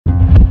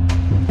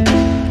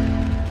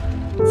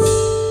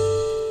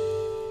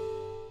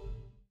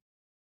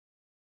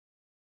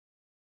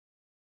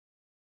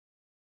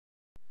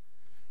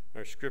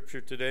Our scripture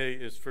today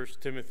is 1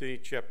 Timothy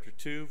chapter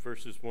 2,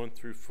 verses 1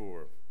 through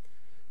 4.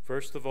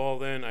 First of all,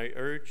 then, I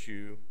urge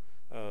you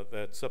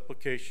that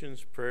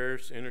supplications,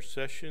 prayers,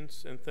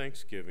 intercessions, and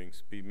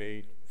thanksgivings be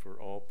made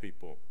for all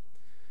people,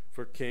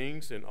 for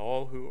kings and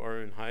all who are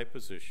in high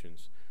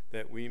positions,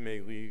 that we may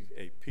lead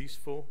a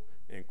peaceful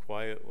and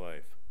quiet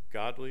life,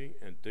 godly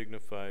and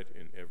dignified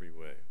in every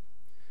way.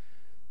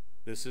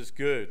 This is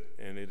good,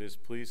 and it is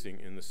pleasing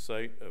in the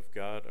sight of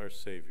God our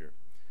Savior,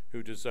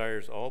 who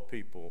desires all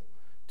people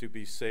to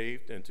be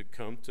saved and to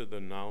come to the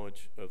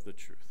knowledge of the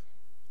truth.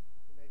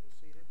 You may be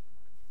seated.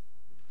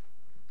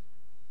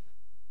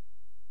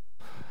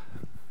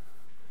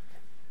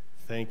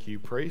 Thank you,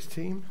 praise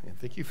team, and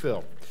thank you,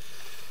 Phil.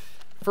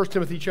 1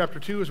 Timothy chapter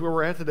 2 is where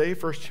we're at today,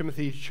 1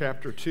 Timothy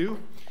chapter 2.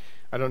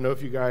 I don't know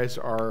if you guys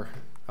are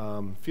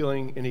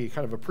feeling any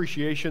kind of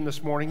appreciation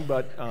this morning,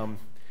 but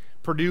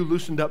Purdue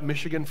loosened up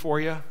Michigan for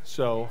you,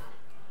 so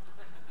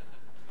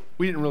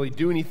we didn't really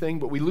do anything,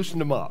 but we loosened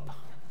them up.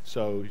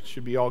 So it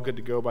should be all good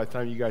to go by the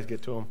time you guys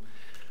get to them.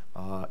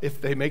 If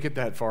they make it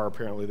that far,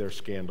 apparently they're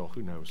scandal.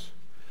 Who knows?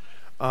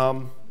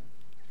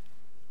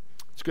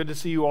 It's good to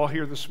see you all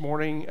here this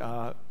morning.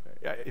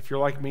 If you're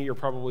like me, you're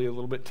probably a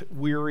little bit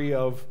weary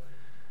of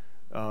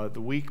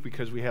the week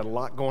because we had a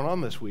lot going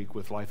on this week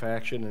with Life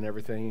Action and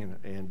everything.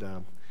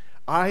 And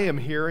I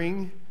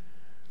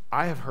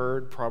have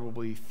heard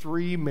probably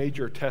 3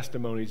 major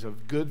testimonies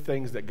of good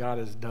things that God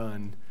has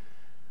done.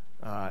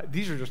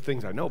 These are just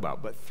things I know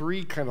about, but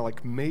 3 kind of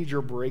like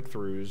major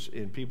breakthroughs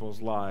in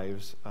people's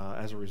lives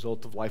as a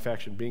result of Life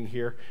Action being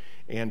here.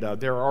 And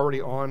they're already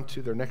on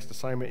to their next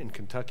assignment in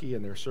Kentucky,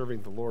 and they're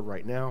serving the Lord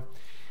right now.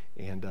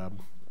 And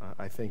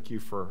I thank you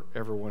for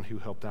everyone who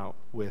helped out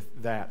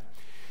with that.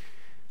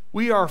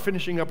 We are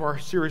finishing up our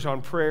series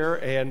on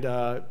prayer,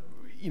 and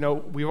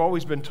we've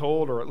always been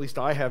told, or at least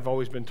I have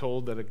always been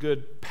told, that a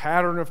good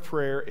pattern of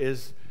prayer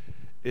is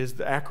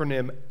the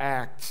acronym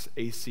ACTS,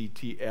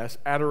 A-C-T-S,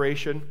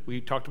 adoration.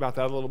 We talked about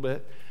that a little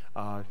bit.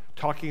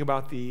 Talking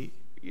about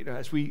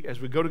as we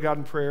go to God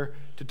in prayer,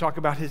 to talk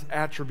about His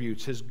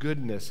attributes, His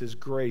goodness, His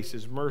grace,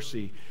 His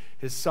mercy,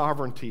 His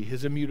sovereignty,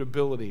 His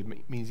immutability,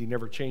 means He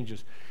never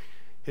changes.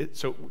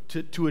 So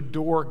to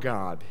adore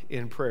God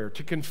in prayer,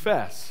 to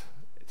confess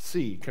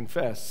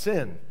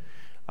sin,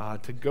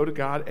 to go to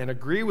God and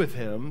agree with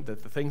Him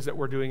that the things that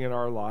we're doing in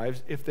our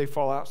lives, if they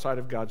fall outside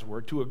of God's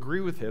word, to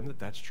agree with Him that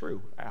that's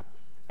true.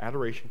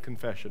 Adoration,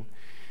 confession,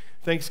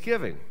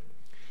 thanksgiving.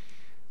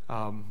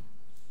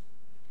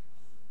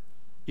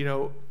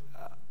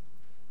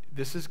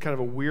 This is kind of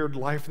a weird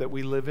life that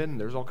we live in.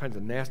 There's all kinds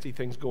of nasty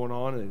things going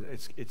on, and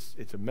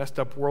it's a messed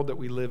up world that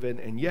we live in.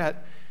 And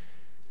yet,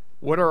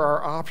 what are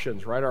our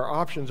options, right? Our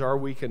options are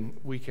we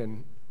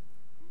can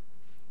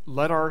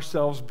let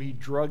ourselves be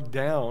drugged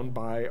down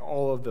by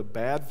all of the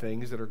bad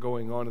things that are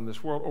going on in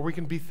this world, or we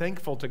can be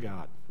thankful to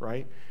God,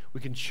 right?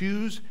 We can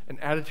choose an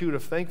attitude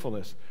of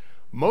thankfulness.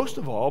 Most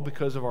of all,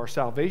 because of our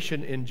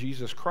salvation in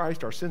Jesus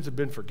Christ, our sins have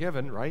been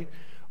forgiven, right?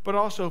 But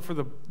also for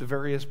the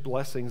various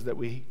blessings that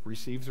we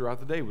receive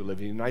throughout the day. We live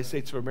in the United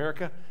States of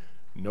America.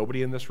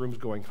 Nobody in this room is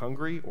going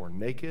hungry or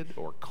naked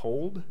or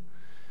cold.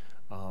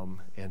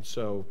 And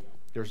so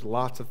there's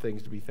lots of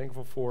things to be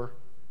thankful for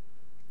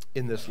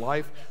in this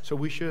life. So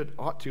we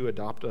ought to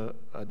adopt an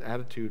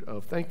attitude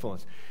of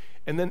thankfulness.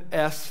 And then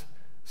S,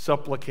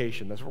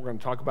 supplication. That's what we're going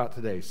to talk about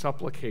today.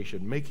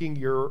 Supplication, making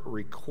your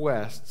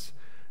requests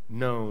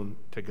known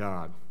to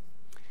God.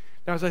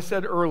 Now, as I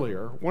said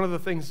earlier, one of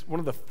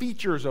the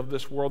features of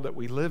this world that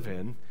we live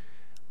in,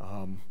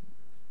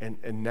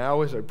 and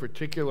now is a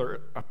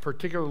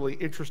particularly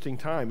interesting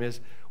time, is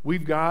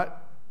we've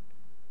got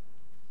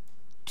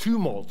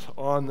tumult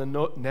on the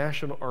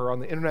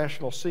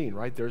international scene,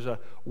 right? There's a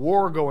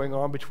war going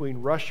on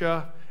between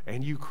Russia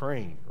and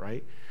Ukraine,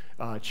 right?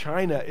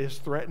 China is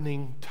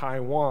threatening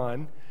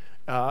Taiwan.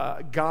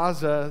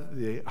 Gaza,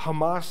 the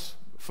Hamas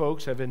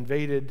folks have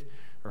invaded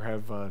or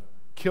have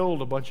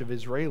killed a bunch of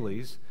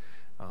Israelis.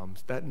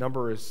 That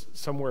number is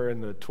somewhere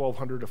in the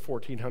 1,200 to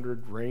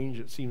 1,400 range.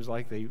 It seems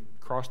like they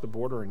crossed the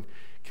border and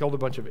killed a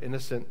bunch of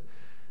innocent,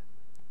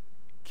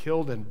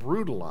 killed and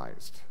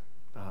brutalized,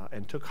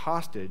 and took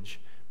hostage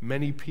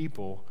many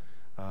people,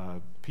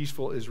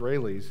 peaceful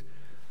Israelis.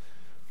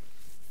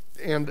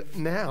 And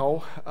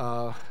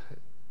now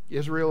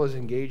Israel is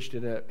engaged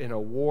in a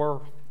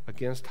war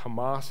against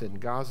Hamas in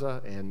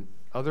Gaza, and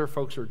other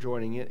folks are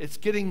joining in. It's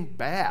getting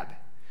bad.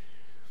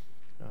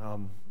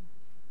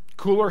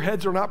 Cooler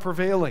heads are not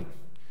prevailing.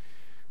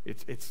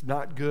 It's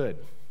not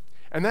good.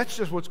 And that's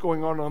just what's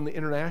going on the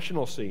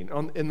international scene.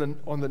 On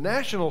the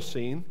national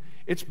scene,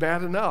 it's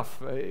bad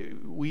enough.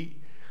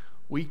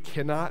 We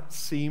cannot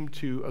seem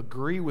to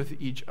agree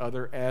with each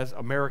other as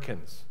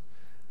Americans,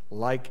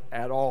 like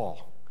at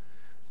all.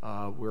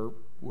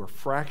 We're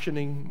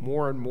fractioning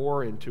more and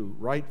more into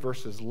right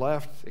versus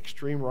left,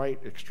 extreme right,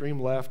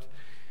 extreme left.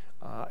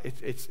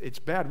 It's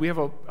bad. We have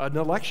an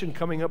election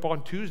coming up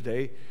on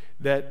Tuesday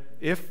that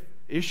if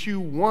issue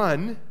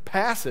 1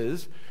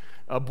 passes,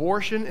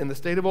 abortion in the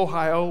state of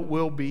Ohio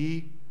will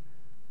be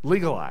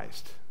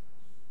legalized.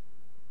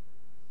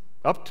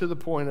 up to the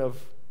point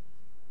of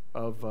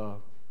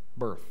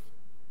birth.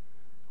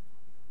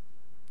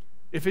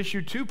 If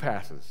issue 2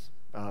 passes,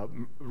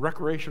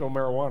 recreational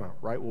marijuana,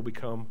 right, will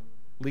become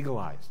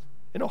legalized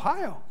in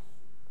Ohio.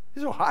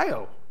 This is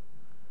Ohio.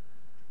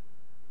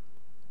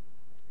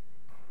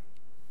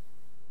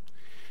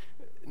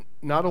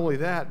 Not only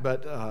that,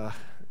 but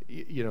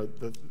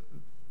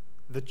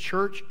the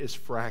church is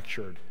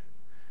fractured.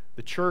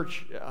 The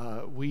church,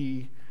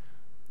 we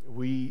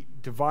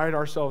divide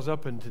ourselves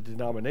up into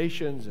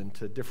denominations and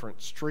to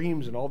different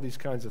streams and all these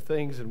kinds of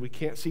things, and we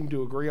can't seem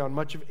to agree on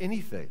much of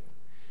anything.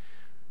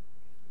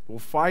 We'll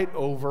fight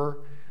over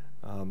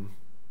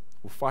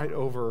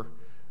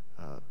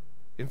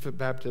infant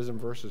baptism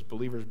versus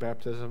believers'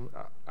 baptism.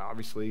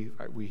 Obviously,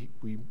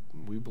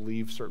 we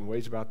believe certain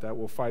ways about that.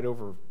 We'll fight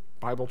over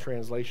Bible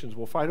translations.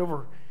 We'll fight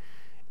over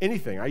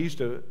anything. I used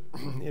to,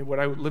 when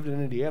I lived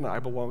in Indiana, I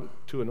belonged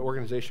to an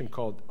organization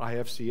called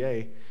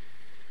IFCA.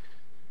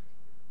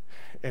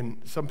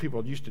 And some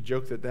people used to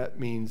joke that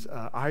means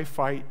I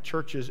fight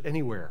churches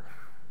anywhere.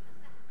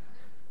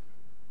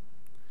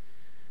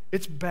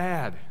 It's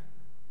bad.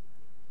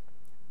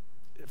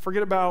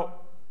 Forget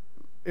about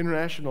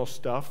international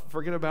stuff.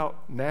 Forget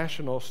about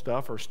national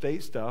stuff or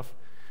state stuff.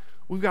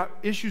 We've got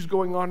issues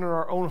going on in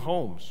our own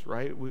homes,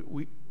 right?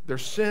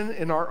 There's sin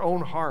in our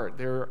own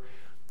heart.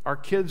 Our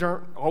kids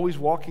aren't always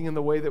walking in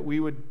the way that we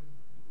would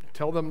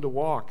tell them to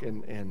walk,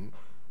 and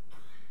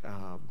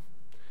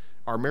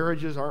our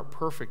marriages aren't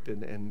perfect,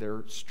 and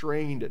they're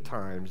strained at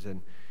times.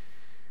 And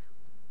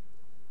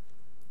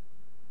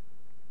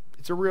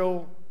it's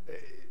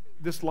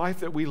this life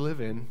that we live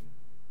in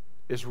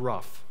is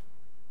rough.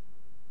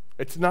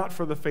 It's not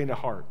for the faint of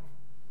heart.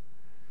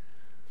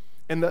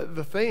 And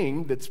the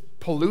thing that's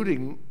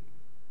polluting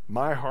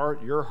my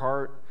heart, your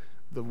heart,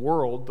 the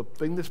world, the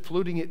thing that's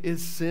polluting it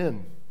is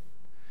sin.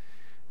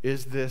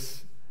 Is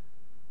this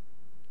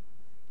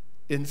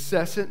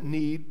incessant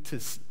need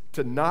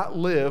to not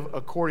live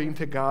according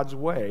to God's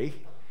way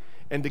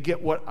and to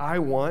get what I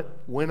want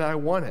when I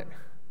want it.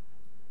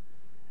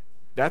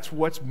 That's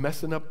what's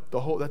messing up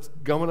that's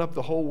gumming up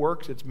the whole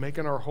works. It's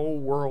making our whole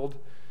world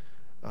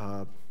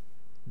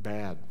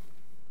bad.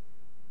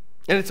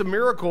 And it's a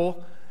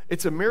miracle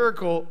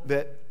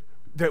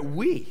that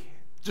we,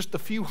 just a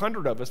few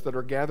hundred of us that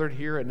are gathered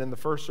here and in the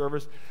first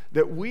service,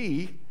 that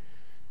we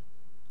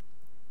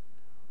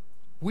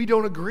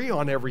don't agree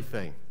on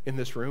everything in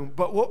this room,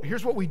 but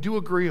here's what we do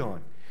agree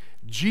on.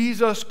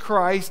 Jesus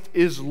Christ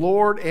is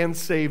Lord and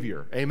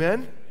Savior.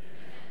 Amen?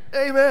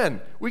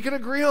 Amen. We can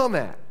agree on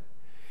that.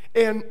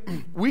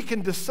 And we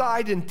can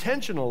decide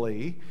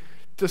intentionally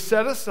to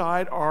set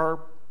aside our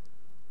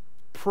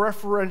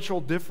preferential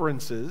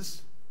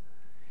differences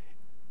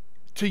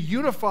to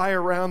unify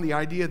around the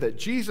idea that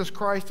Jesus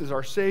Christ is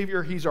our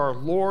Savior, He's our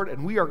Lord,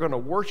 and we are going to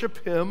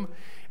worship Him,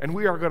 and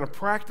we are going to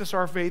practice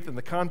our faith in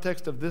the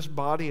context of this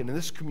body and in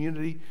this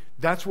community.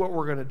 That's what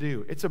we're going to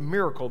do. It's a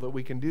miracle that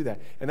we can do that.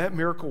 And that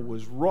miracle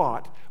was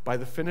wrought by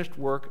the finished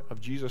work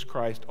of Jesus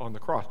Christ on the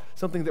cross,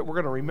 something that we're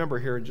going to remember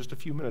here in just a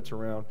few minutes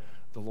around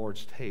the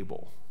Lord's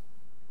table.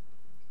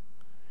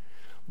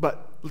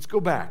 But let's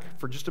go back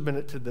for just a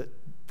minute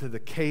to the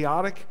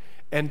chaotic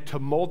and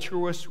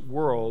tumultuous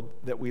world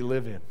that we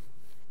live in.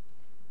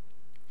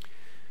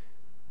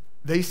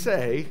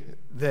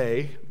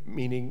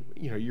 Meaning,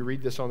 you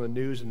read this on the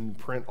news and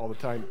print all the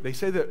time. They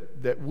say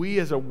that we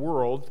as a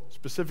world,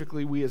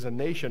 specifically we as a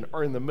nation,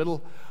 are in the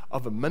middle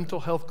of a mental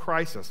health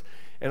crisis.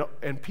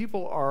 And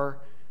people are,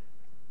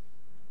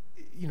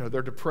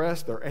 they're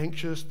depressed, they're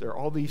anxious, they're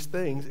all these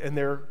things. And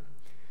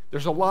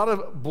there's a lot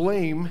of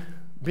blame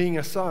being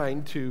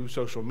assigned to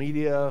social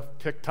media,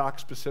 TikTok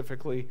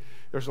specifically.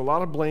 There's a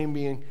lot of blame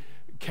being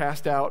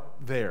cast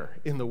out there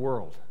in the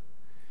world.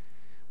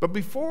 But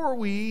before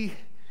we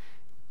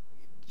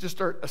just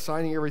start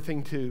assigning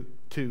everything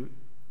to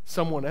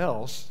someone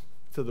else,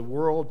 to the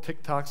world,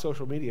 TikTok,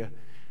 social media,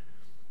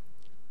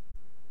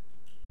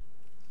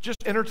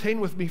 just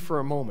entertain with me for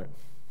a moment,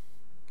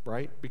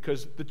 right?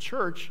 Because the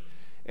church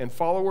and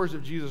followers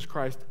of Jesus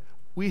Christ,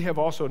 we have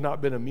also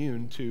not been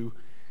immune to,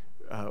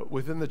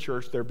 within the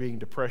church, there being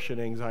depression,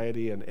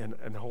 anxiety, and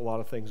a whole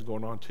lot of things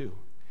going on too.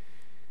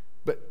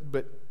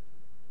 But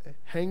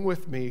hang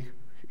with me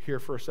here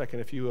for a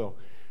second, if you will.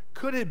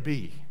 Could it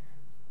be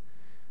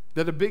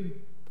that a big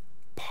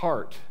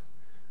part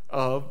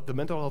of the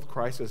mental health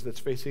crisis that's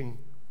facing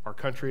our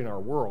country and our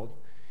world,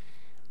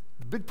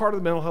 the big part of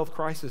the mental health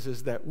crisis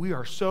is that we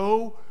are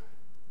so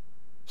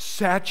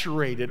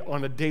saturated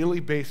on a daily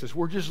basis.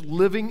 We're just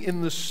living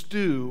in the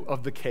stew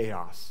of the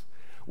chaos.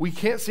 We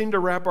can't seem to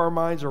wrap our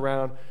minds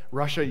around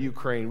Russia,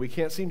 Ukraine. We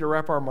can't seem to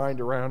wrap our mind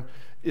around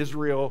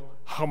Israel,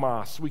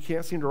 Hamas. We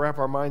can't seem to wrap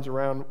our minds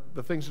around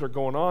the things that are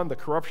going on, the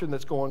corruption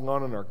that's going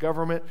on in our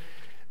government,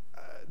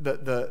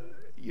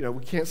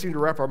 we can't seem to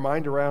wrap our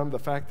mind around the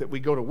fact that we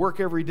go to work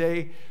every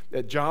day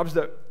at jobs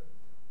that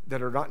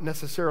are not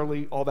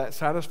necessarily all that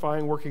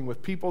satisfying, working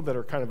with people that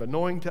are kind of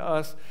annoying to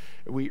us.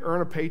 We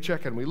earn a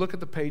paycheck and we look at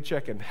the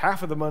paycheck and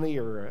half of the money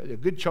or a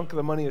good chunk of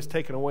the money is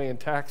taken away in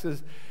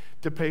taxes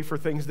to pay for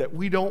things that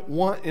we don't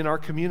want in our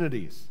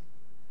communities.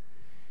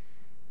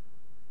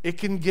 It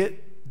can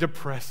get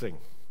depressing.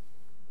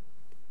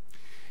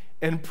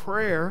 And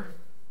prayer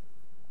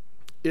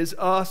is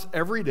us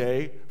every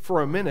day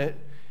for a minute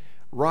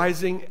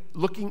rising,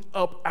 looking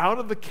up out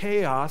of the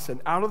chaos and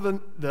out of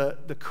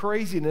the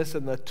craziness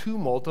and the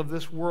tumult of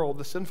this world,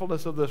 the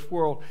sinfulness of this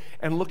world,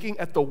 and looking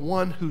at the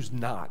one who's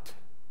not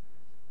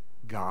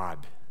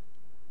God.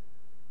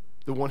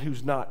 The one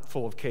who's not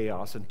full of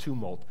chaos and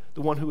tumult.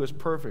 The one who is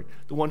perfect.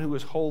 The one who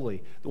is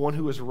holy. The one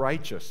who is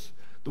righteous.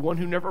 The one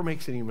who never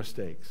makes any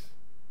mistakes.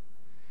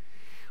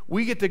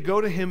 We get to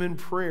go to him in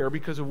prayer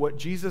because of what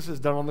Jesus has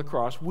done on the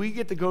cross. We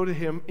get to go to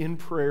him in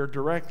prayer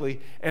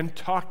directly and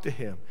talk to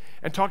him.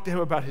 And talk to him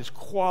about his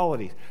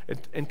qualities.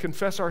 And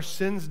confess our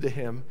sins to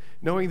him,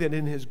 knowing that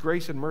in his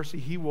grace and mercy,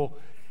 he will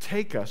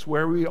take us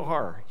where we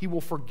are. He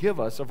will forgive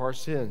us of our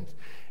sins.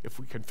 If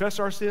we confess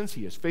our sins,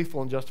 he is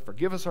faithful and just to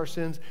forgive us our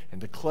sins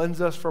and to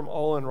cleanse us from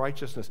all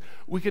unrighteousness.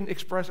 We can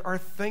express our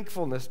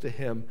thankfulness to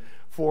him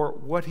for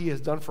what he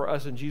has done for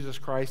us in Jesus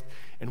Christ.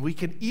 And we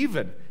can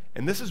even,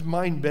 and this is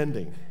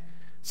mind-bending,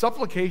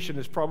 supplication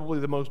is probably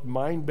the most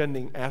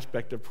mind-bending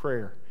aspect of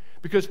prayer.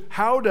 Because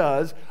how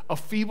does a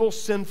feeble,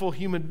 sinful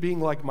human being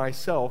like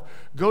myself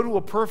go to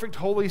a perfect,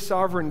 holy,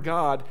 sovereign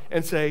God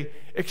and say,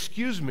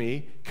 "Excuse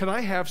me, can I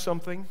have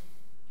something?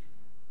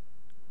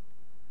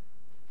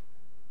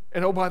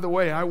 And oh, by the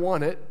way, I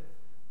want it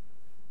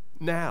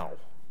now."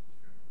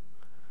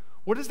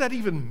 What does that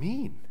even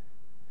mean?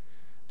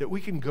 That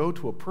we can go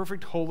to a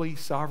perfect, holy,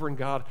 sovereign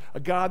God, a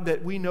God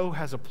that we know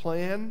has a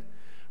plan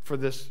for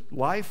this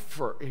life,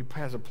 he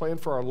has a plan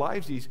for our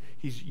lives.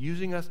 He's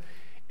using us,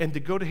 and to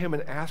go to him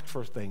and ask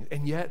for things.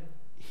 And yet,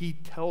 he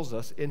tells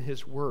us in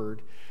his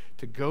word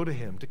to go to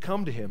him, to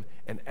come to him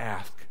and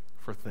ask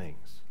for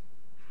things.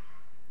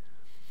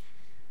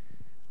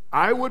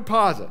 I would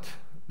posit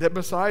that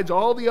besides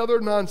all the other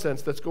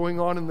nonsense that's going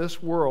on in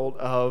this world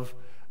of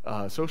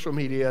social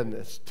media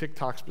and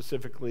TikTok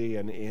specifically,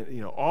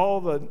 and all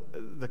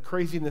the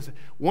craziness,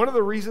 one of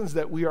the reasons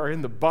that we are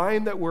in the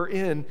bind that we're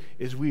in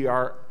is we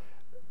are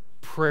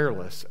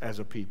prayerless as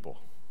a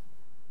people.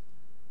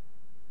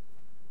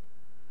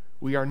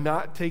 We are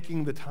not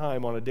taking the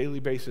time on a daily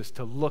basis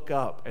to look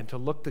up and to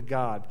look to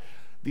God,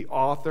 the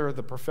author,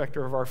 the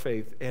perfecter of our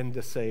faith, and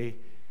to say,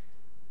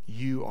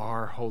 "You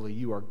are holy,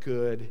 you are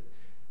good."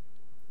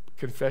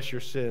 Confess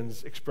your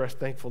sins, express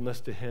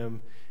thankfulness to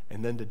him,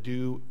 and then to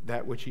do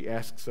that which he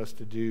asks us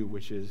to do,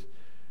 which is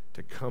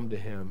to come to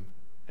him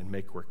and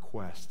make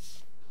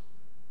requests.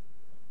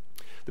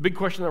 The big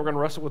question that we're going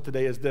to wrestle with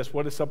today is this: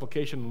 what is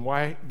supplication and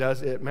why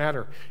does it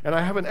matter? And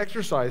I have an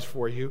exercise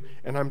for you,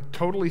 and I'm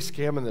totally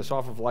scamming this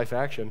off of Life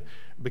Action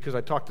because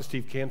I talked to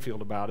Steve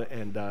Canfield about it,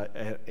 and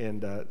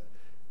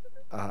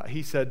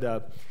he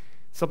said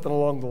something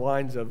along the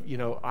lines of,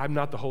 I'm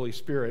not the Holy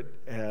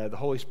Spirit. The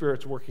Holy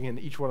Spirit's working in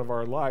each one of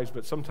our lives,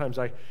 but sometimes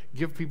I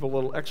give people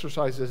little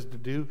exercises to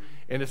do,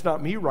 and it's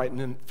not me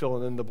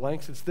filling in the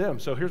blanks, it's them.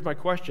 So here's my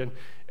question.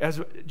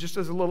 Just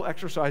as a little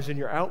exercise in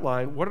your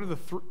outline, what are the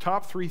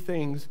top three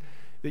things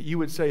that you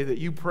would say that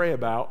you pray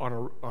about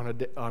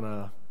on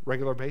a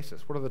regular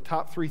basis? What are the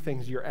top three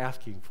things you're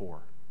asking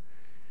for?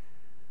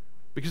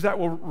 Because that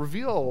will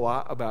reveal a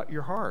lot about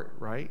your heart,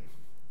 right?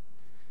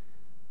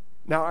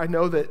 Now, I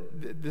know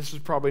that this is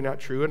probably not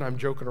true, and I'm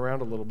joking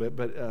around a little bit,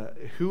 but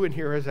who in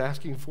here is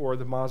asking for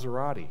the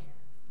Maserati,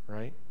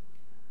 right?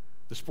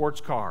 The sports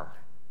car,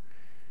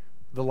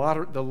 the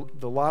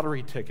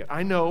lottery ticket.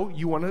 I know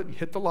you want to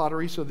hit the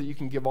lottery so that you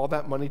can give all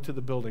that money to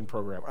the building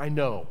program. I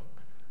know.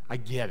 I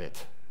get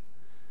it.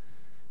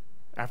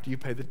 After you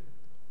pay the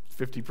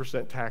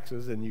 50%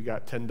 taxes and you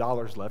got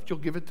 $10 left, you'll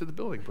give it to the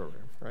building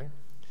program, right?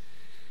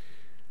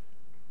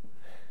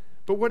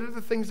 But what are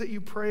the things that you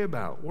pray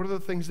about? What are the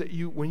things that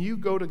when you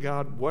go to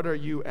God, what are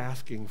you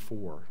asking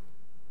for?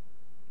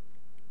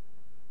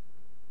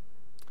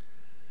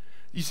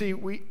 You see,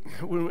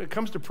 when it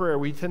comes to prayer,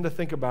 we tend to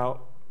think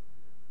about,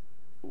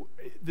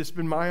 this has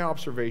been my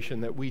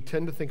observation, that we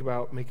tend to think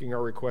about making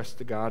our requests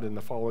to God in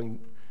the following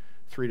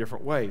three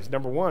different ways.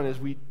 Number one is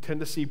we tend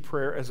to see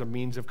prayer as a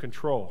means of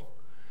control.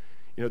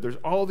 There's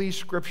all these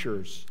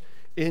scriptures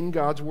in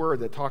God's word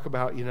that talk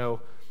about,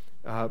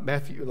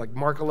 Matthew, like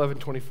Mark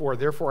 11:24,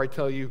 "Therefore I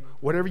tell you,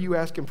 whatever you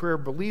ask in prayer,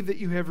 believe that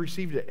you have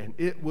received it, and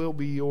it will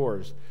be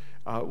yours."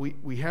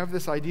 We have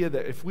this idea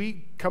that if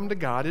we come to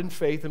God in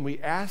faith and we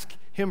ask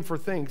him for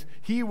things,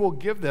 he will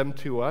give them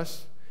to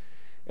us.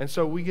 And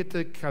so we get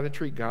to kind of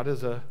treat God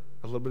as a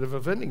little bit of a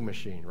vending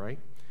machine, right?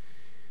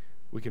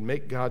 We can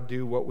make God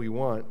do what we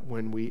want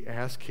when we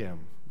ask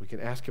him. We can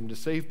ask him to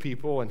save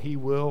people, and he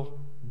will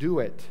do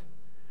it.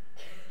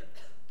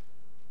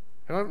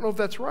 And I don't know if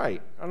that's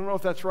right.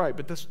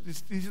 But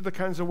these are the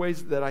kinds of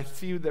ways that I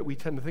see that we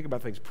tend to think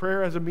about things.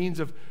 Prayer as a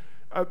means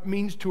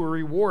to a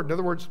reward. In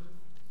other words,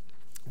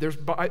 there's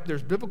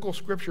biblical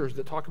scriptures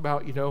that talk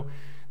about,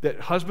 that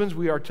husbands,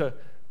 we are to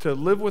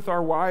live with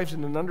our wives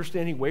in an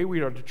understanding way.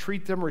 We are to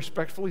treat them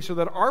respectfully so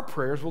that our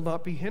prayers will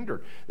not be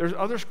hindered. There's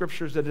other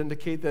scriptures that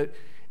indicate that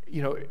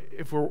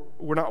if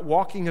we're not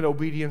walking in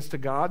obedience to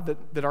God,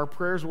 that our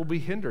prayers will be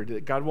hindered,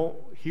 that God won't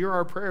hear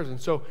our prayers. And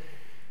so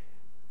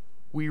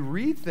we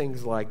read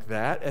things like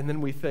that, and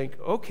then we think,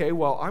 okay,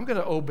 well, I'm going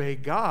to obey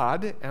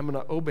God, I'm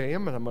going to obey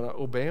him, and I'm going to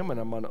obey him,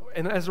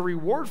 and as a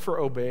reward for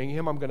obeying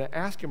him, I'm going to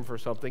ask him for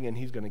something, and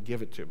he's going to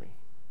give it to me.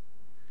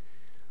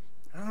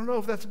 I don't know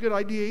if that's a good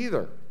idea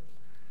either.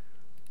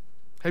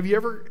 Have you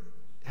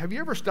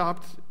ever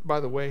stopped,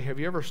 by the way,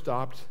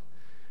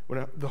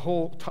 on the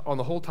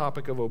whole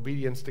topic of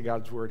obedience to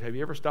God's word, have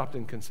you ever stopped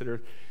and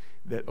considered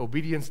that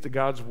obedience to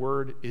God's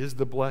word is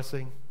the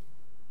blessing?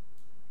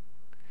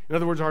 In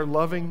other words, our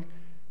loving,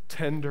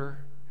 tender,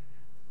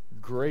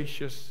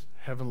 gracious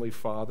Heavenly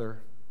Father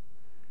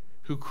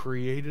who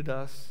created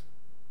us,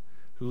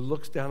 who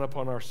looks down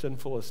upon our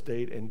sinful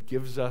estate and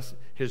gives us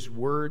his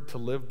word to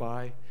live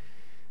by,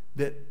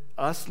 that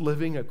us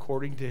living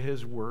according to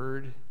his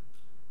word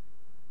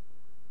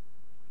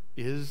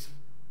is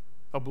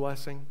a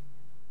blessing.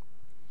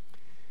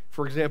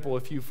 For example,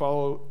 if you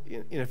follow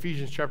in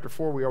Ephesians chapter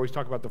 4, we always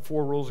talk about the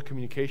 4 rules of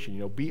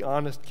communication. Be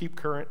honest, keep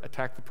current,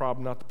 attack the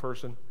problem, not the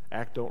person,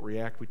 act, don't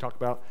react. We talk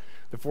about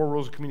the 4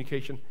 rules of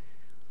communication.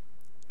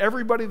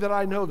 Everybody that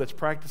I know that's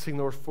practicing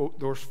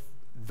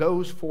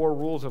those 4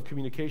 rules of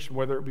communication,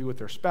 whether it be with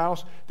their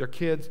spouse, their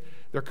kids,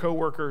 their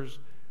coworkers,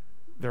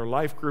 their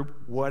life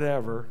group,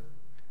 whatever,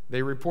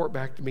 they report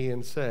back to me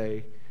and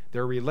say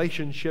their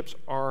relationships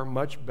are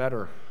much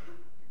better.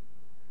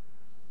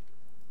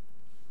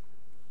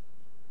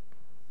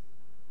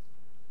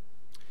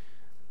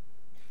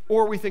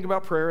 Or we think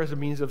about prayer as a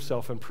means of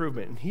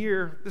self-improvement. And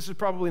here, this is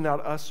probably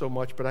not us so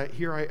much, but I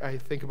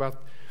think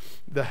about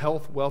the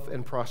health, wealth,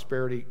 and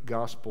prosperity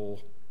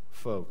gospel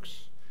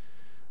folks.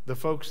 The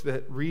folks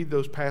that read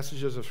those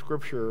passages of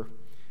Scripture,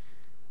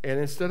 and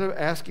instead of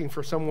asking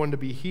for someone to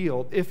be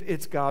healed, if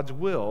it's God's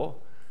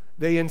will,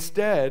 they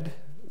instead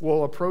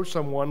will approach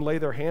someone, lay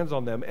their hands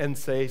on them, and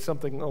say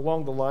something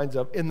along the lines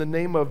of, "In the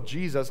name of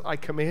Jesus, I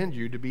command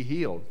you to be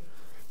healed."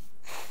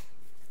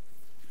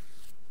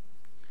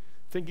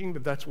 Thinking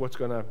that that's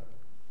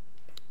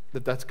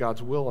that's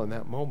God's will in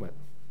that moment.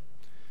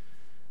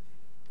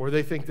 Or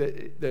they think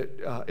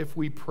that if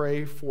we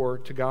pray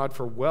to God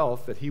for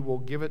wealth, that he will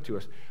give it to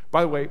us.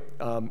 By the way,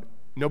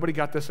 nobody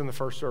got this in the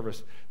first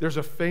service. There's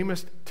a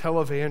famous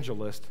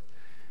televangelist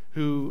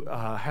who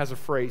has a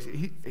phrase.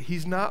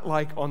 He's not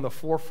like on the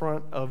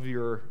forefront of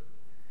your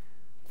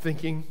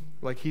thinking,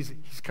 like he's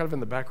kind of in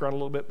the background a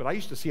little bit, but I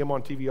used to see him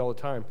on TV all the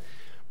time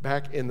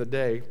back in the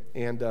day,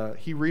 and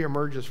he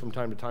reemerges from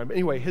time to time.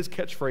 Anyway, his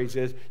catchphrase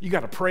is, "You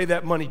got to pray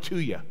that money to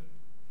you."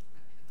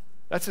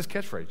 That's his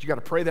catchphrase. You got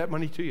to pray that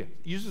money to you.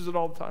 He uses it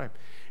all the time.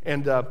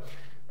 And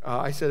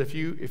I said, if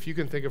you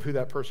can think of who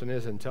that person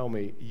is and tell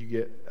me, you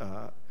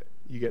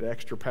get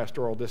extra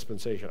pastoral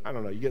dispensation. I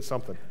don't know. You get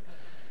something.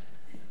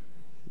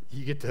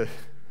 You get to.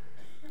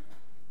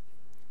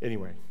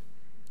 Anyway.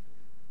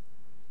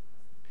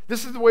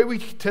 This is the way we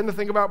tend to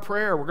think about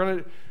prayer.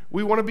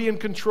 We want to be in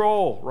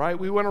control, right?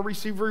 We want to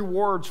receive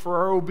rewards for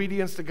our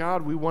obedience to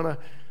God. We want to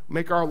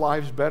make our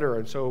lives better.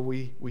 And so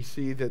we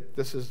see that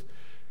this is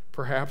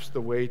perhaps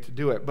the way to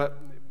do it. But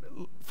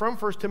from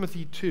 1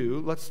 Timothy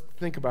 2, let's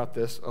think about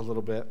this a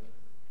little bit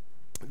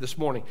this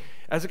morning.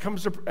 As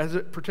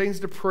it pertains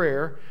to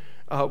prayer,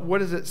 what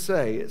does it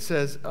say? It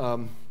says,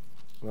 well,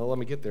 let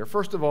me get there.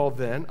 First of all,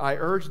 then, I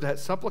urge that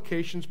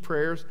supplications,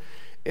 prayers,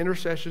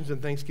 intercessions,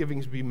 and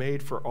thanksgivings be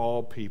made for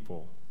all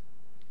people.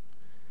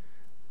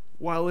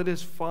 While it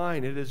is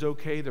fine, it is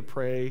okay to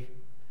pray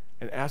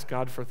and ask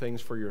God for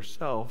things for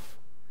yourself.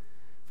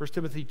 1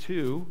 Timothy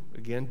 2,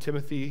 again,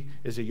 Timothy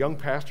is a young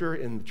pastor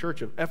in the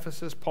church of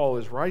Ephesus. Paul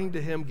is writing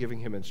to him, giving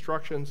him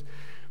instructions.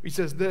 He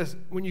says this,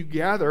 when you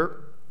gather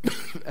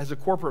as a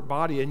corporate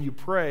body and you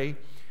pray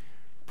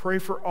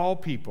for all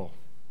people.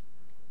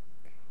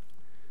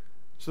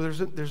 So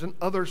there's an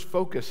others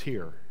focus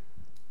here.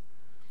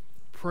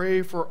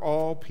 Pray for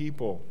all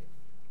people.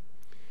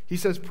 He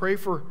says, pray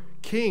for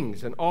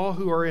kings and all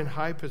who are in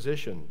high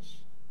positions.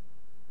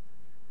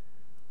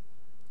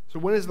 So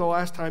when is the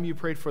last time you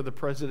prayed for the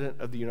President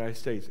of the United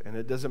States? And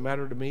it doesn't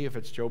matter to me if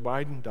it's Joe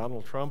Biden,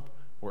 Donald Trump,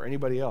 or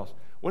anybody else.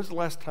 When's the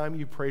last time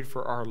you prayed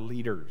for our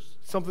leaders?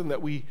 Something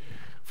that we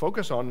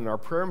focus on in our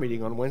prayer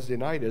meeting on Wednesday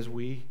night is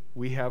we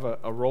have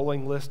a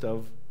rolling list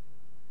of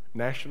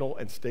national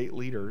and state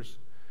leaders,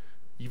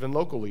 even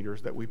local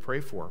leaders, that we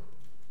pray for.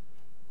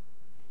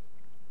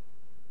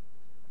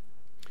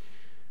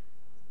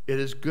 It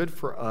is good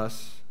for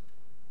us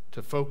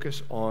to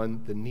focus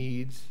on the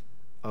needs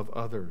of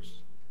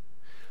others.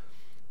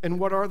 And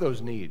what are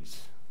those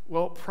needs?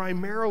 Well,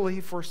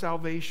 primarily for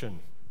salvation,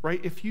 right?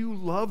 If you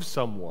love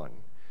someone,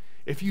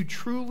 if you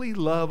truly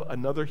love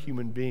another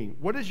human being,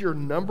 what is your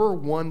number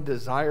one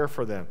desire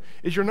for them?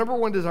 Is your number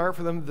one desire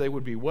for them that they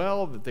would be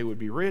well, that they would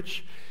be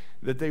rich,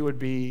 that they would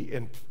be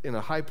in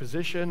a high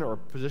position or a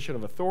position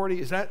of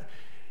authority? Is that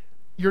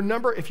your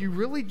number? If you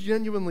really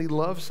genuinely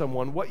love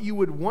someone, what you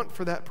would want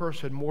for that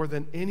person more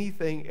than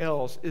anything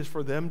else is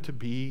for them to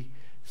be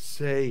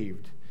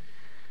saved.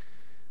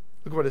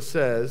 Look what it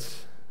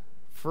says.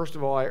 First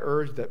of all, I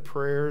urge that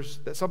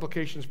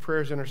supplications,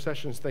 prayers,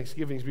 intercessions,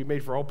 thanksgivings be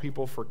made for all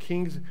people, for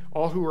kings,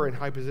 all who are in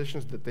high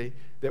positions,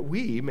 that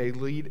we may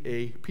lead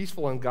a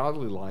peaceful and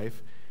godly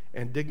life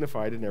and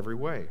dignified in every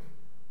way.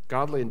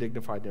 Godly and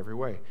dignified in every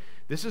way.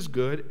 This is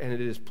good, and it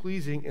is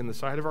pleasing in the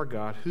sight of our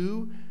God,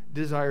 who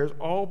desires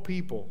all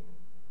people.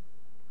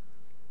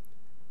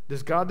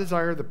 Does God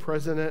desire the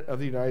President of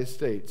the United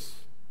States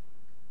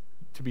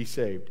to be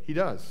saved? He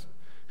does.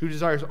 Who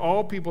desires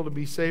all people to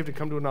be saved and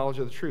come to a knowledge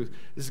of the truth.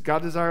 Does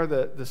God desire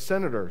the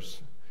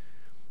senators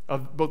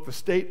of both the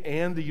state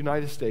and the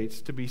United States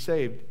to be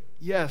saved?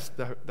 Yes,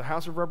 the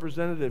House of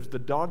Representatives, the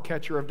dog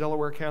catcher of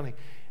Delaware County,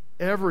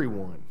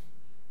 everyone.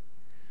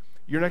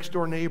 Your next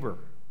door neighbor,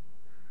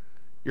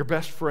 your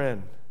best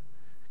friend.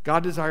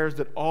 God desires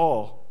that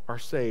all are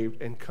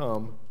saved and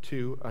come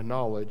to a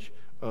knowledge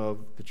of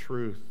the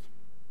truth.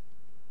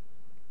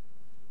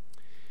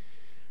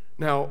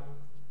 Now,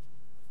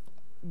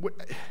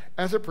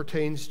 as it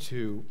pertains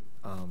to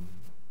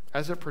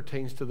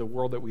the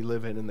world that we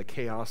live in and the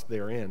chaos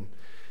therein,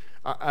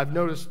 I've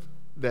noticed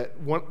that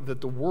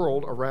the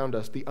world around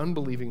us, the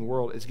unbelieving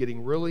world, is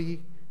getting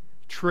really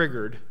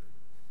triggered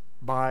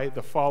by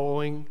the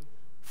following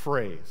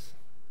phrase.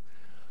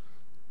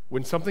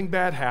 When something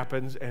bad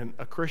happens and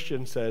a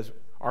Christian says,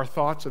 "Our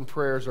thoughts and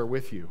prayers are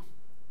with you,"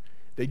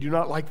 they do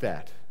not like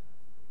that.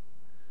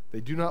 They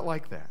do not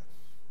like that.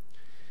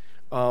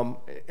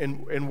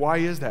 And why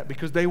is that?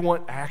 Because they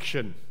want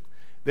action.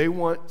 They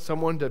want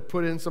someone to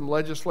put in some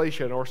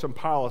legislation or some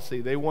policy.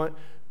 They want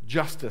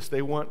justice.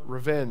 They want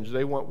revenge.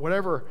 They want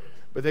whatever,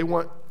 but they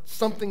want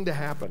something to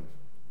happen.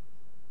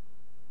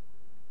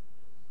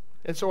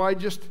 And so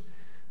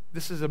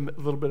this is a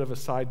little bit of a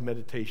side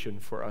meditation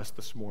for us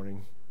this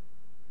morning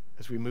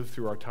as we move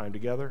through our time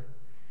together.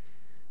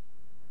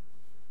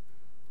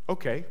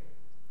 Okay,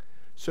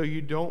 so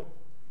you don't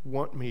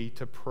want me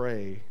to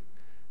pray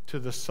to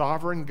the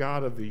sovereign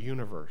God of the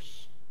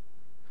universe,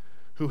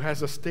 who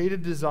has a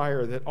stated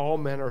desire that all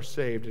men are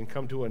saved and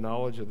come to a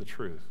knowledge of the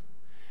truth.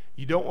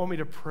 You don't want me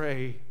to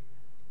pray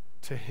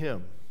to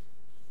him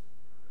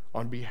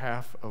on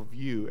behalf of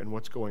you and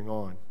what's going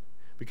on.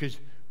 Because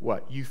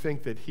what? You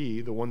think that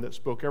he, the one that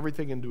spoke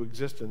everything into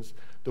existence,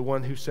 the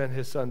one who sent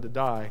his son to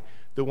die,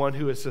 the one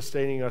who is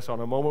sustaining us on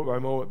a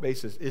moment-by-moment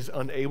basis, is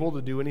unable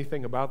to do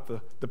anything about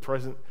the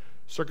present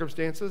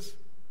circumstances?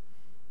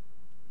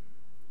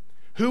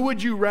 Who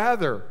would you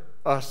rather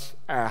us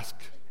ask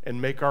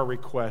and make our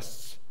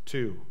requests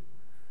to?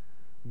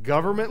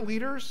 Government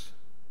leaders?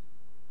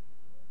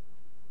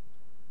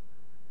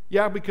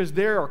 Yeah, because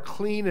they are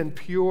clean and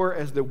pure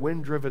as the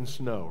wind-driven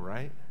snow,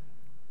 right?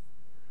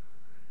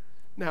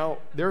 Now,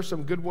 there are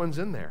some good ones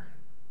in there.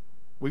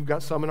 We've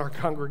got some in our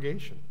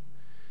congregation.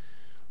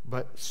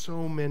 But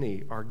so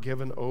many are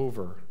given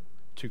over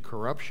to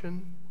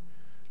corruption,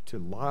 to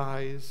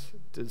lies,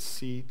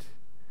 deceit.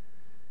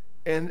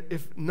 And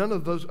if none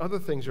of those other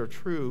things are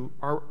true,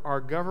 our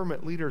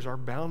government leaders are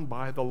bound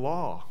by the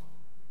law.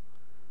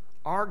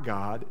 Our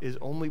God is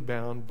only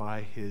bound by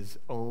his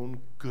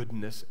own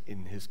goodness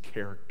in his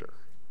character.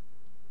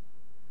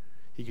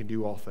 He can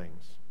do all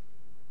things.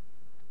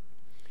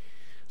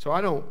 So I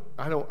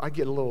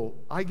get a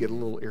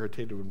little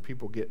irritated when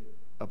people get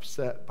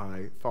upset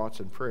by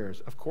thoughts and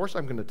prayers. Of course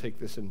I'm going to take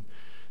this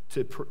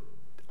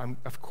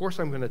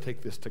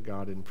to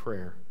God in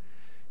prayer.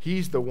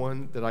 He's the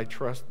one that I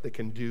trust that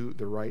can do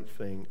the right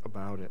thing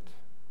about it.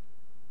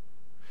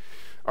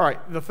 All right,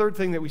 the third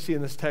thing that we see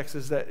in this text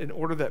is that in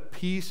order that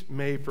peace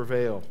may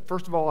prevail.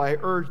 First of all, I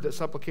urge that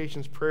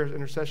supplications, prayers,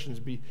 intercessions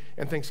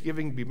and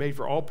thanksgiving be made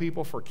for all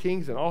people, for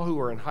kings and all who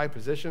are in high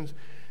positions,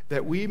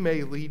 that we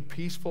may lead a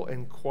peaceful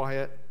and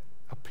quiet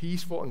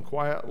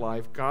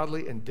life,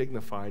 godly and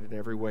dignified in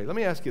every way. Let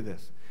me ask you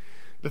this.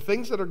 The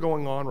things that are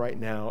going on right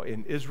now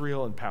in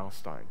Israel and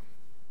Palestine,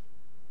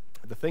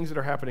 the things that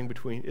are happening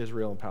between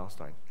Israel and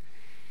Palestine.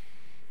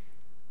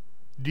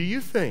 Do you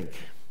think,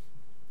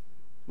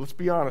 let's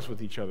be honest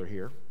with each other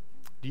here,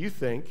 do you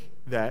think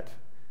that,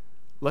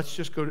 let's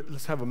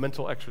have a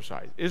mental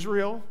exercise.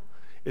 Israel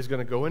is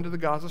going to go into the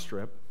Gaza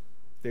Strip.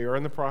 They are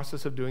in the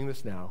process of doing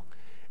this now.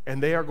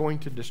 And they are going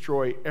to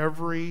destroy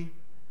every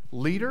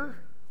leader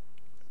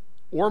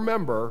or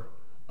member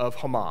of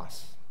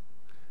Hamas.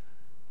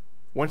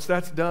 Once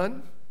that's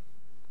done,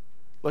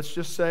 let's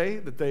just say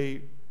that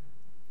they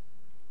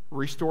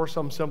restore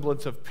some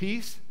semblance of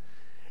peace,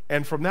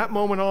 and from that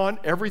moment on,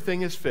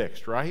 everything is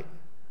fixed, right?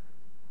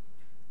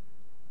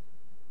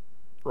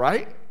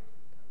 Right?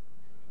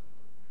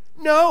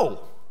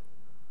 No.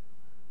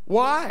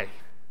 Why?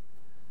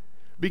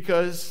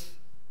 Because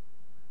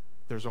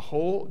there's a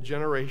whole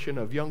generation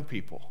of young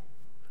people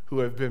who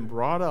have been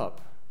brought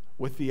up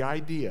with the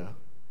idea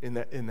in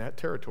that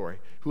territory,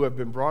 who have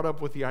been brought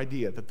up with the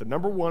idea that the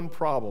number one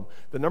problem,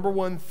 the number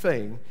one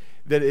thing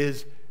that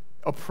is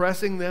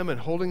oppressing them and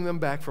holding them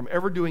back from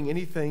ever doing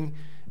anything,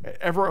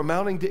 ever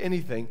amounting to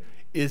anything,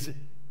 is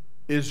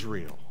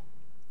Israel.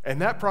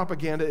 And that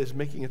propaganda is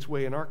making its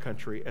way in our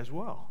country as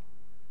well,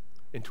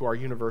 into our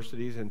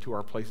universities, into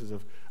our places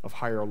of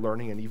higher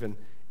learning, and even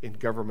in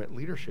government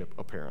leadership,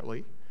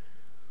 apparently.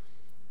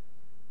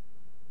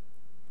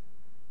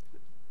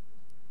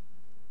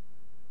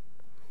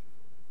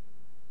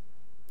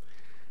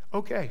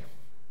 Okay,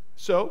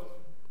 so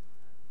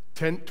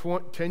 10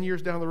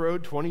 years down the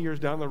road, 20 years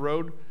down the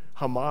road,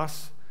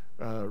 Hamas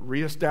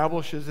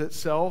reestablishes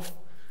itself,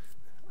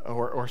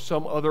 or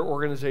some other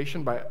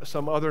organization by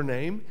some other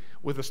name,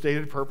 with a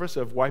stated purpose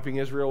of wiping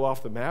Israel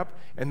off the map,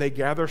 and they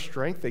gather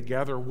strength, they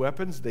gather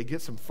weapons, they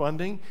get some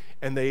funding,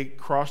 and they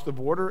cross the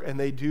border, and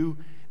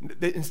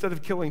instead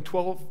of killing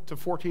 12 to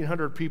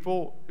 1,400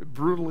 people,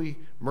 brutally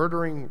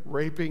murdering,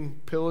 raping,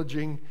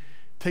 pillaging,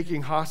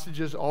 taking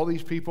hostages, all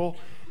these people,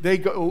 they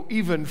go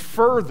even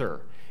further,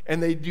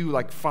 and they do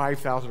like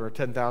 5,000 or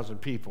 10,000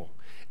 people.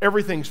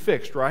 Everything's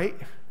fixed, right?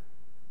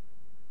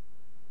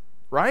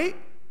 Right?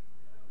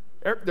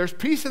 There's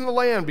peace in the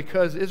land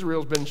because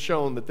Israel's been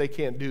shown that they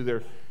can't do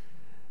their...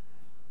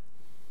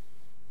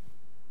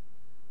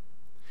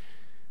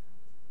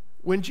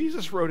 When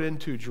Jesus rode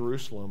into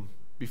Jerusalem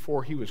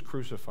before he was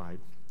crucified,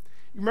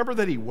 you remember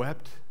that he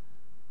wept?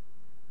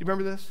 You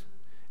remember this?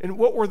 And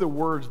what were the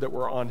words that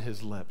were on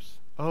his lips?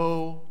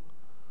 Oh,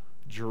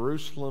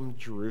 Jerusalem,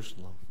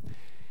 Jerusalem,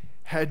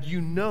 had you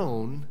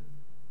known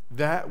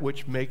that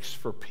which makes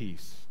for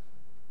peace.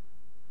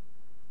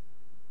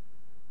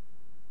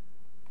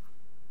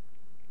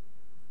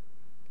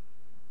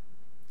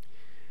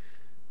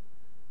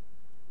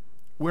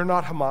 We're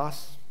not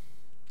Hamas.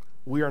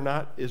 We are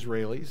not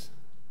Israelis.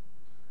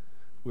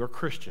 We are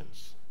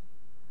Christians.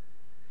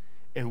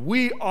 And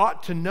we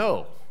ought to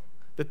know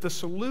that the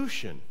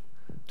solution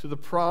to the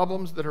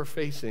problems that are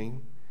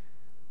facing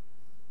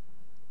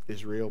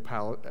Israel,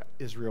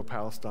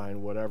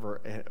 Palestine,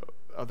 whatever, and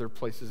other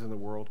places in the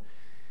world,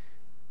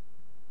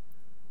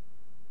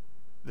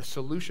 the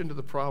solution to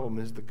the problem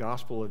is the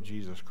gospel of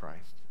Jesus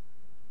Christ.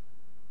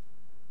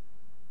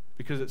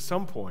 Because at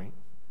some point,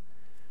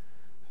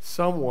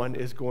 someone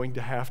is going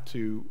to have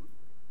to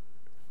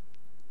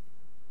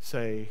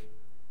say,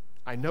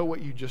 I know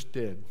what you just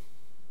did,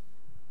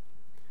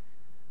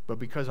 but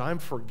because I'm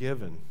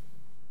forgiven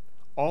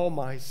all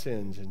my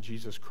sins in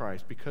Jesus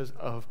Christ, because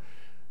of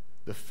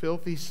the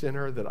filthy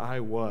sinner that I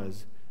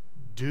was,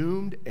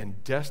 doomed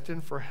and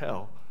destined for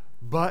hell,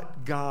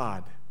 but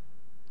God,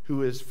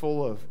 who is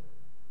full of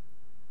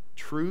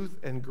truth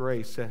and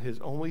grace, sent his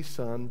only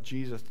Son,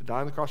 Jesus, to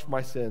die on the cross for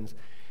my sins,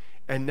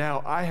 and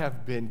now I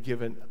have been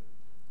given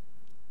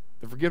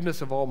the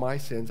forgiveness of all my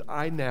sins.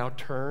 I now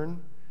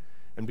turn,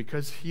 and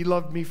because he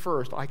loved me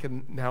first, I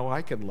can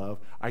love.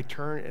 I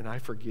turn and I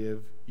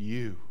forgive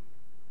you.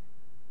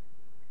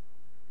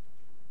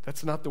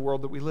 That's not the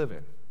world that we live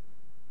in.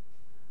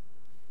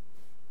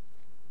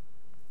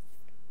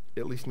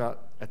 At least not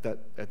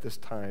at this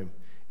time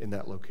in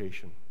that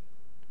location.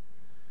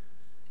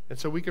 And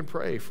so we can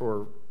pray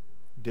for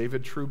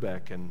David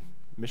Trubeck and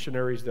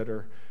missionaries that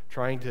are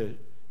trying to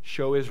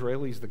show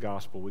Israelis the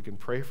gospel. We can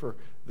pray for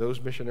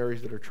those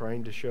missionaries that are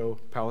trying to show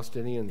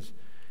Palestinians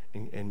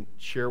and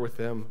share with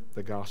them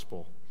the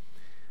gospel.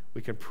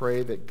 We can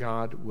pray that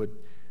God would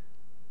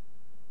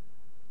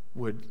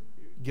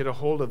get a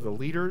hold of the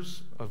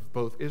leaders of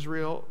both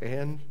Israel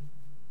and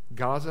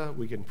Gaza.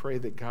 We can pray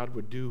that God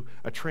would do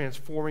a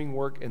transforming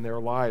work in their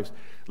lives.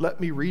 Let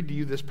me read to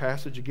you this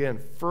passage again.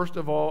 First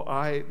of all,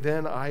 I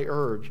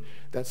urge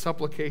that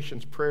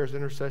supplications, prayers,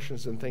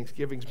 intercessions, and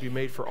thanksgivings be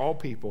made for all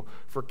people,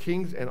 for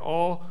kings and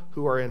all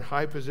who are in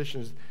high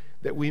positions,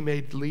 that we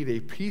may lead a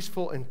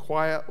peaceful and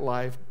quiet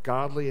life,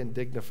 godly and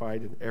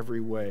dignified in every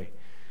way.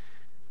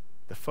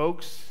 The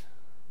folks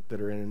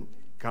that are in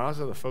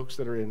Gaza, the folks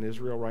that are in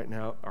Israel right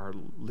now, are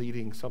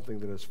leading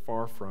something that is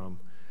far from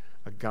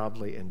a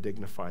godly and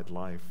dignified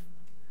life.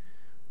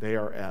 They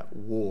are at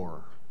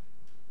war.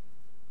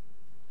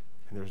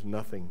 And there's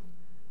nothing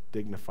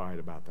dignified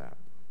about that.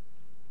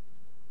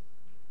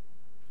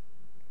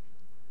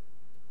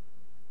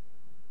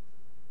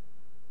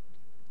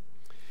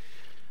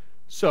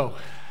 So,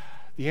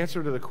 the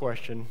answer to the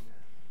question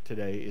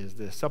today is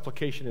this.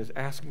 Supplication is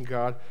asking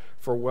God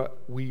for what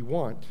we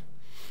want.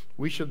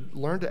 We should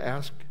learn to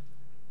ask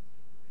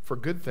for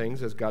good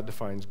things as God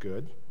defines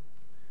good.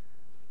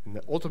 And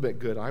the ultimate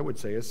good, I would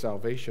say, is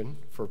salvation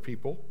for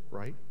people,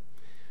 right?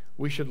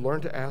 We should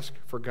learn to ask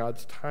for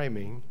God's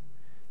timing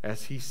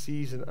as he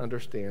sees and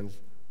understands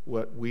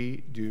what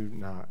we do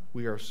not.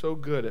 We are so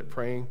good at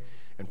praying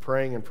and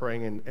praying and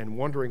praying and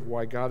wondering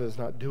why God is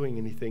not doing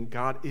anything.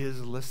 God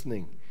is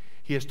listening.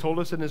 He has told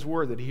us in his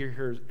word that he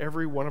hears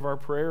every one of our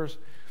prayers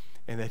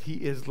and that he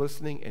is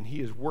listening and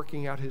he is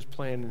working out his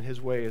plan in his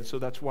way. And so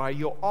that's why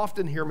you'll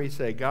often hear me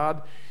say,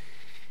 God,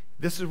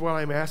 this is what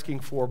I'm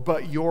asking for,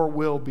 but your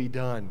will be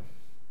done.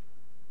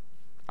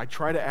 I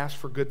try to ask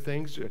for good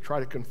things. I try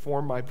to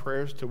conform my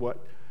prayers to what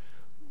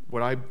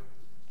I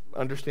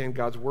understand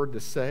God's word to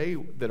say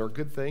that are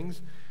good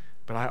things,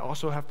 but I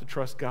also have to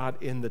trust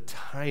God in the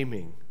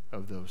timing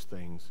of those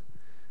things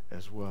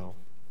as well.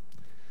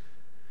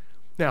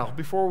 Now,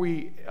 before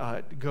we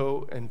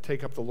go and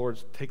take the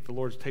Lord's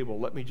table,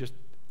 let me just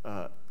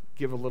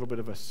give a little bit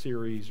of a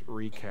series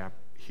recap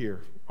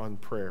here on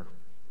prayer.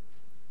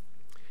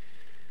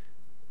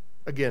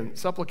 Again,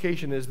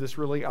 supplication is this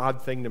really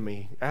odd thing to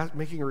me.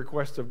 Making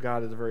requests of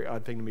God is a very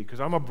odd thing to me because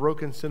I'm a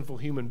broken, sinful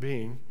human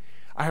being.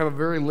 I have a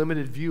very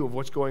limited view of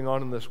what's going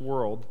on in this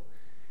world.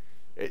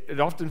 It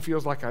often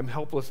feels like I'm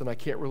helpless and I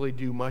can't really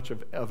do much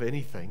of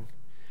anything.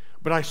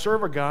 But I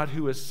serve a God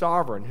who is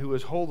sovereign, who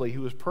is holy,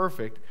 who is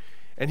perfect,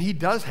 and he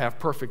does have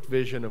perfect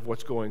vision of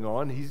what's going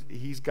on.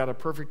 He's got a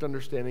perfect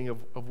understanding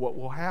of what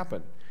will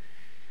happen.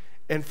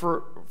 And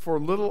for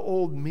little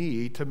old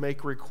me to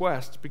make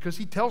requests, because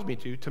he tells me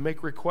to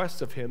make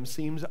requests of him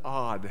seems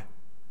odd.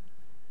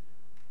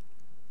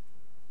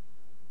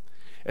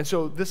 And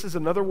so this is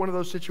another one of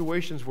those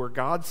situations where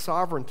God's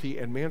sovereignty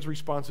and man's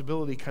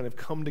responsibility kind of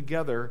come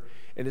together,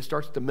 and it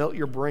starts to melt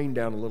your brain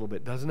down a little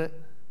bit, doesn't it?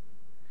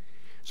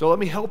 So let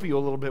me help you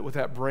a little bit with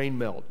that brain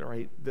melt, all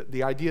right?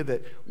 The idea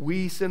that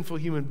we sinful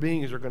human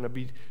beings are going to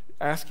be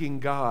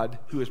asking God,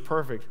 who is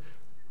perfect,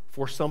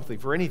 for something,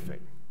 for anything.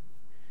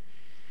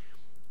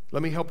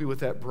 Let me help you with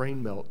that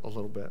brain melt a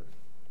little bit.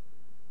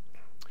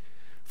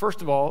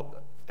 First of all,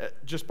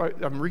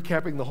 I'm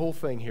recapping the whole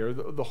thing here.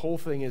 The whole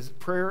thing is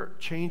prayer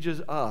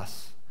changes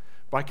us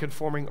by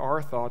conforming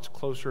our thoughts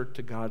closer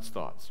to God's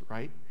thoughts,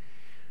 right?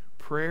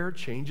 Prayer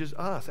changes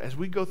us. As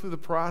we go through the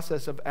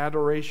process of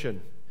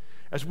adoration,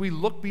 as we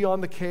look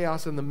beyond the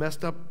chaos and the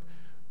messed up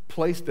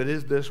place that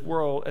is this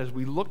world, as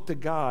we look to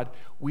God,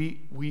 we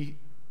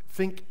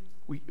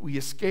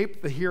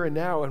escape the here and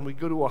now and we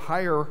go to a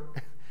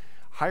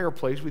higher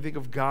place. We think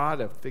of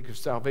God, think of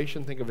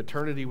salvation, think of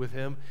eternity with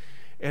him,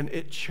 and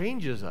it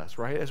changes us,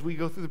 right? As we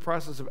go through the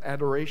process of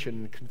adoration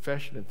and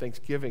confession and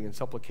thanksgiving and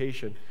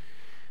supplication,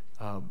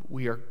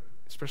 we are,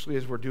 especially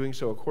as we're doing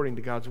so according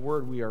to God's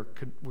word, we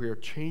are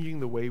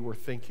changing the way we're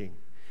thinking.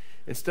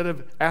 Instead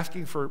of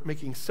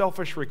making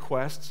selfish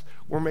requests,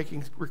 we're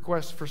making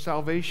requests for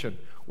salvation.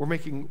 We're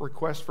making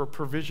requests for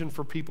provision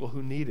for people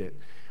who need it.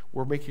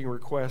 We're making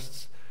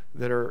requests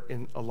that are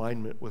in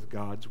alignment with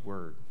God's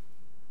word.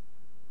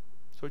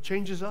 So it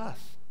changes us.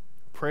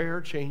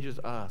 Prayer changes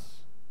us.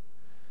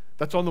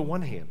 That's on the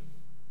one hand.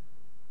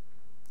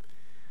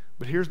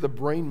 But here's the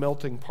brain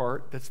melting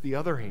part. That's the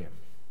other hand.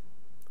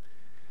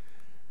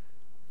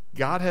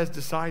 God has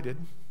decided,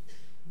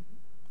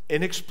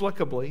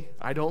 inexplicably,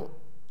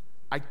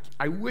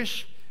 I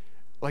wish,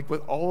 like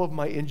with all of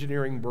my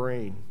engineering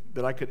brain,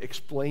 that I could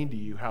explain to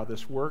you how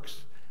this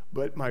works,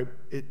 but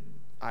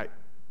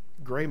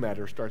gray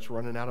matter starts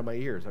running out of my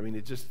ears. I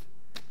mean,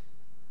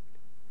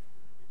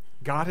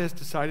 God has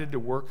decided to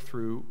work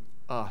through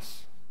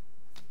us,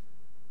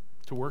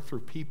 to work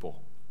through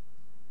people.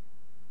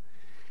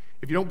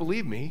 If you don't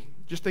believe me,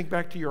 just think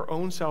back to your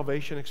own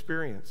salvation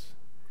experience.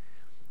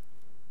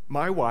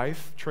 My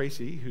wife,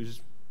 Tracy,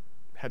 who's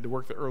had to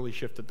work the early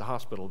shift at the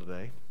hospital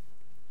today,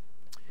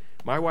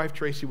 my wife,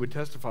 Tracy, would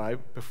testify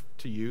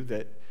to you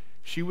that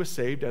she was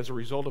saved as a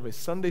result of a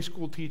Sunday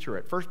school teacher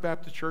at First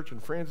Baptist Church in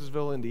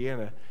Francisville,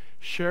 Indiana,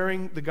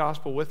 sharing the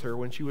gospel with her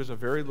when she was a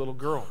very little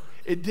girl.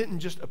 It didn't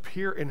just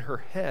appear in her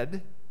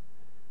head.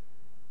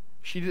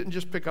 She didn't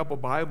just pick up a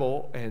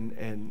Bible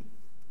and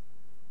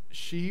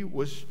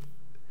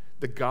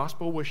the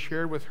gospel was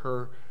shared with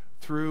her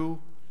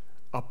through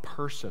a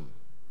person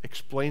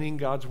explaining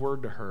God's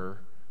word to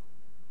her.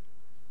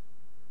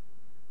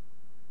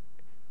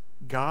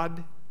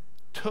 God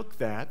took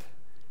that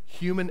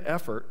human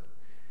effort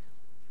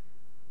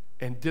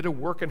and did a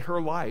work in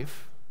her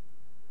life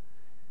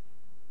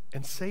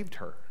and saved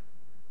her.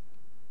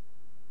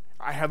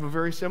 I have a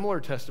very similar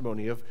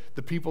testimony of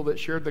the people that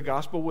shared the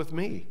gospel with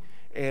me,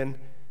 and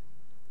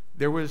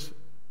there was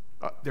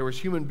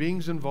human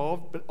beings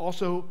involved, but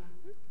also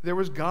there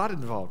was God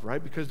involved,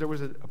 right? Because there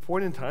was a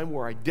point in time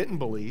where I didn't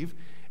believe,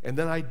 and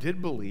then I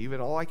did believe,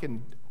 and all I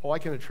can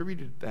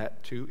attribute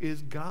that to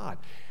is God.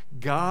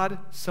 God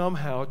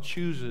somehow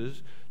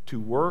chooses to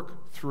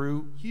work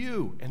through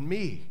you and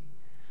me.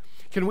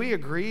 Can we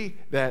agree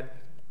that,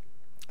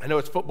 I know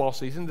it's football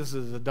season, this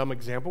is a dumb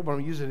example, but I'm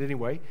using it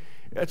anyway.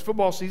 It's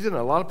football season,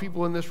 and a lot of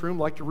people in this room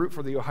like to root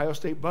for the Ohio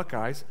State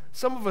Buckeyes.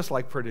 Some of us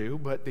like Purdue,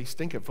 but they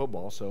stink at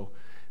football, so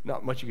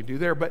not much you can do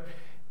there. But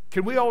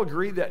can we all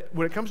agree that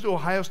when it comes to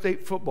Ohio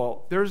State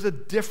football, there's a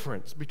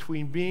difference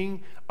between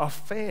being a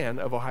fan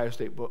of Ohio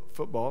State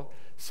football,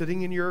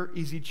 sitting in your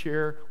easy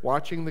chair,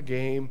 watching the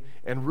game,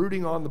 and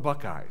rooting on the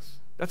Buckeyes?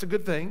 That's a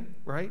good thing,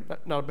 right?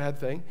 Not a bad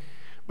thing.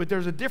 But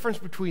there's a difference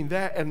between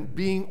that and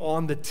being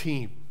on the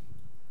team,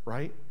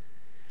 right?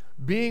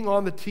 Being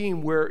on the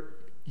team where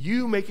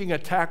you making a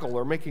tackle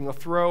or making a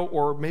throw,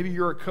 or maybe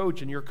you're a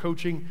coach and you're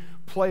coaching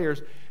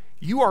players,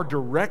 you are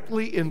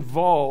directly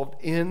involved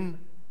in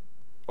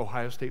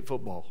Ohio State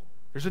football.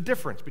 There's a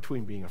difference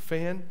between being a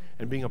fan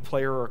and being a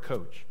player or a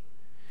coach.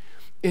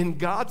 In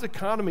God's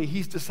economy,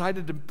 he's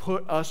decided to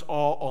put us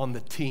all on the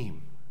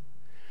team,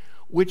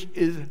 which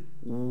is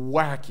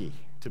wacky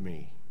to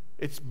me.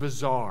 It's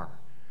bizarre.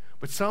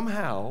 But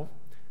somehow,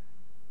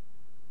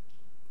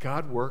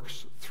 God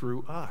works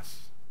through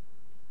us.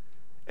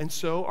 And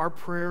so our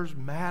prayers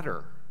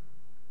matter.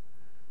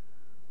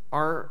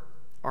 Our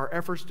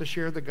efforts to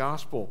share the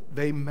gospel,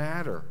 they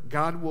matter.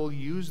 God will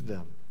use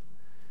them.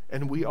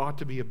 And we ought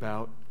to be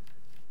about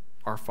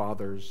our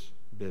Father's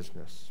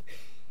business.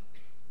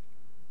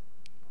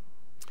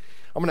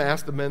 I'm going to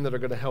ask the men that are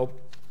going to help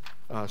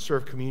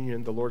serve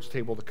communion, the Lord's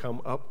table, to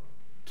come up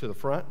to the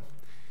front.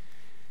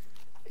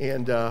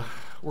 And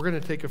we're going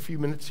to take a few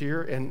minutes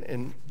here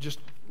and just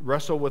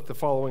wrestle with the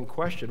following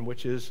question,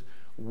 which is,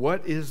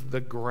 what is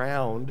the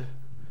ground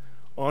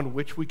on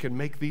which we can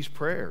make these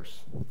prayers?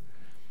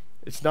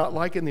 It's not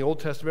like in the Old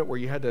Testament where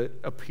you had to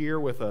appear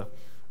with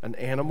an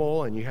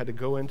animal and you had to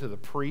go into the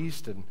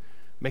priest and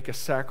make a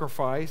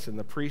sacrifice, and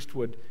the priest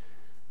would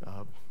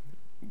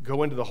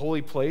go into the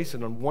holy place,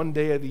 and on one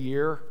day of the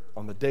year,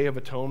 on the Day of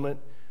Atonement,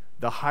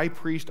 the high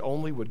priest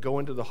only would go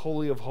into the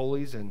Holy of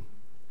Holies and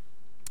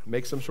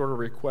make some sort of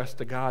request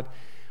to God.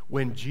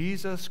 When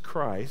Jesus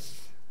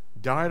Christ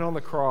died on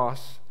the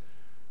cross,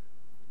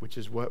 which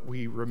is what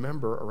we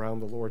remember around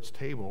the Lord's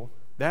table,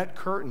 that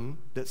curtain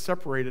that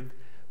separated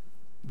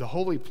the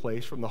holy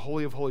place from the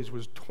Holy of Holies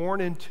was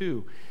torn in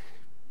two,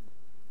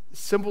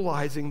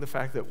 symbolizing the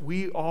fact that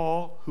we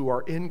all who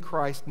are in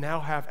Christ now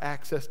have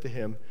access to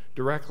him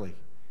directly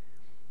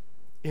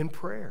in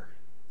prayer.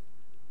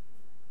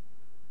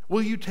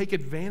 Will you take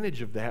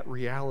advantage of that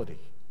reality?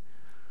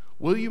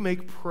 Will you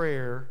make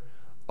prayer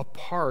a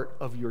part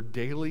of your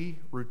daily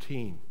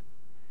routine?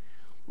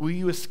 Will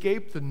you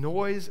escape the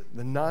noise,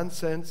 the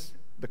nonsense,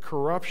 the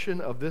corruption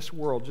of this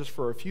world just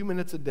for a few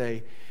minutes a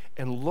day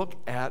and look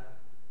at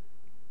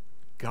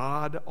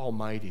God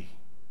Almighty,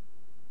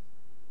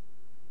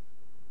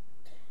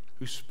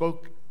 who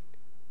spoke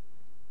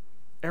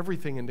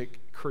everything into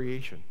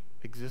creation,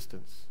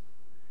 existence,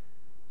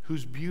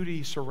 whose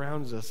beauty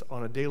surrounds us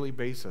on a daily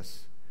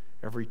basis?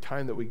 Every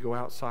time that we go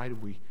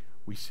outside, we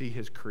see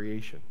his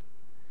creation,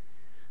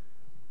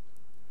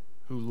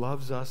 who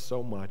loves us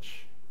so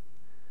much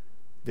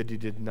that he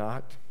did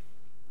not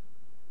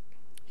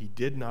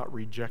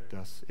reject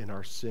us in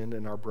our sin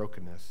and our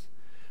brokenness,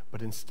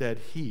 but instead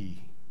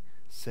he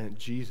sent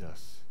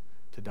Jesus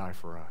to die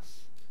for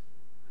us.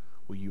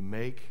 Will you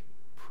make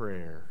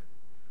prayer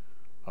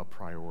a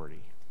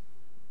priority?